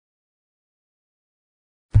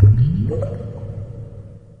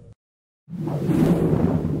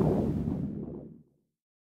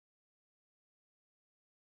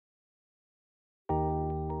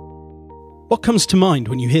What comes to mind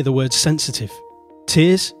when you hear the word sensitive?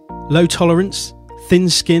 Tears? Low tolerance? Thin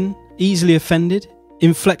skin? Easily offended?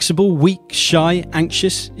 Inflexible? Weak? Shy?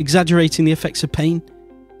 Anxious? Exaggerating the effects of pain?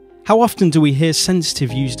 How often do we hear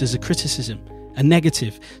sensitive used as a criticism, a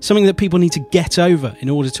negative, something that people need to get over in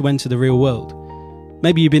order to enter the real world?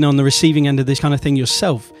 Maybe you've been on the receiving end of this kind of thing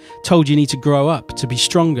yourself, told you need to grow up, to be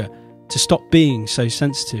stronger, to stop being so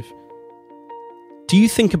sensitive. Do you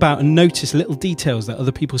think about and notice little details that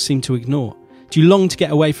other people seem to ignore? Do you long to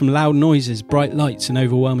get away from loud noises, bright lights and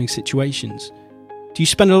overwhelming situations? Do you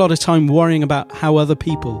spend a lot of time worrying about how other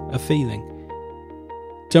people are feeling?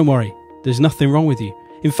 Don't worry, there's nothing wrong with you.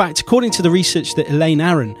 In fact, according to the research that Elaine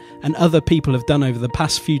Aron and other people have done over the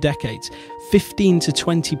past few decades, 15 to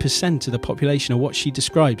 20% of the population are what she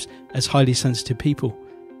describes as highly sensitive people.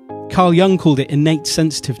 Carl Jung called it innate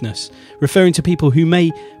sensitiveness, referring to people who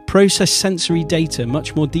may process sensory data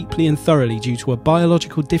much more deeply and thoroughly due to a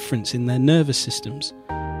biological difference in their nervous systems.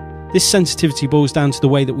 This sensitivity boils down to the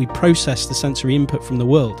way that we process the sensory input from the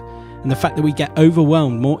world, and the fact that we get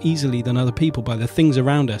overwhelmed more easily than other people by the things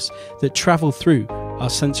around us that travel through our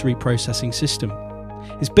sensory processing system.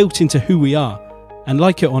 It's built into who we are, and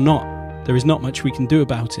like it or not, there is not much we can do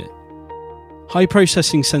about it. High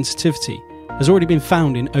processing sensitivity has already been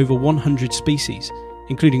found in over 100 species,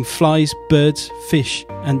 including flies, birds, fish,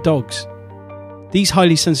 and dogs. These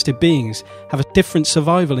highly sensitive beings have a different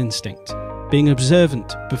survival instinct, being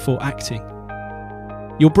observant before acting.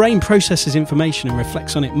 Your brain processes information and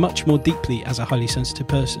reflects on it much more deeply as a highly sensitive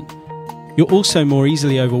person. You're also more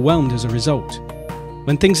easily overwhelmed as a result.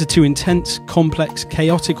 When things are too intense, complex,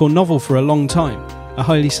 chaotic, or novel for a long time, a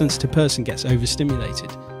highly sensitive person gets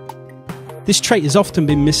overstimulated. This trait has often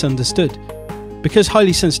been misunderstood. Because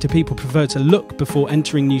highly sensitive people prefer to look before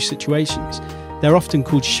entering new situations, they're often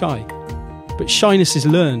called shy. But shyness is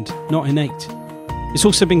learned, not innate. It's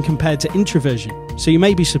also been compared to introversion, so you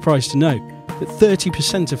may be surprised to know that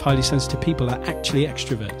 30% of highly sensitive people are actually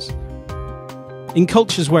extroverts. In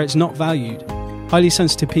cultures where it's not valued, highly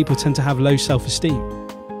sensitive people tend to have low self-esteem.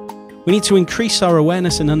 We need to increase our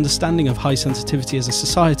awareness and understanding of high sensitivity as a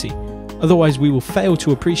society, otherwise we will fail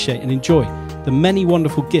to appreciate and enjoy the many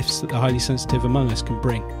wonderful gifts that the highly sensitive among us can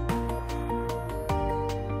bring.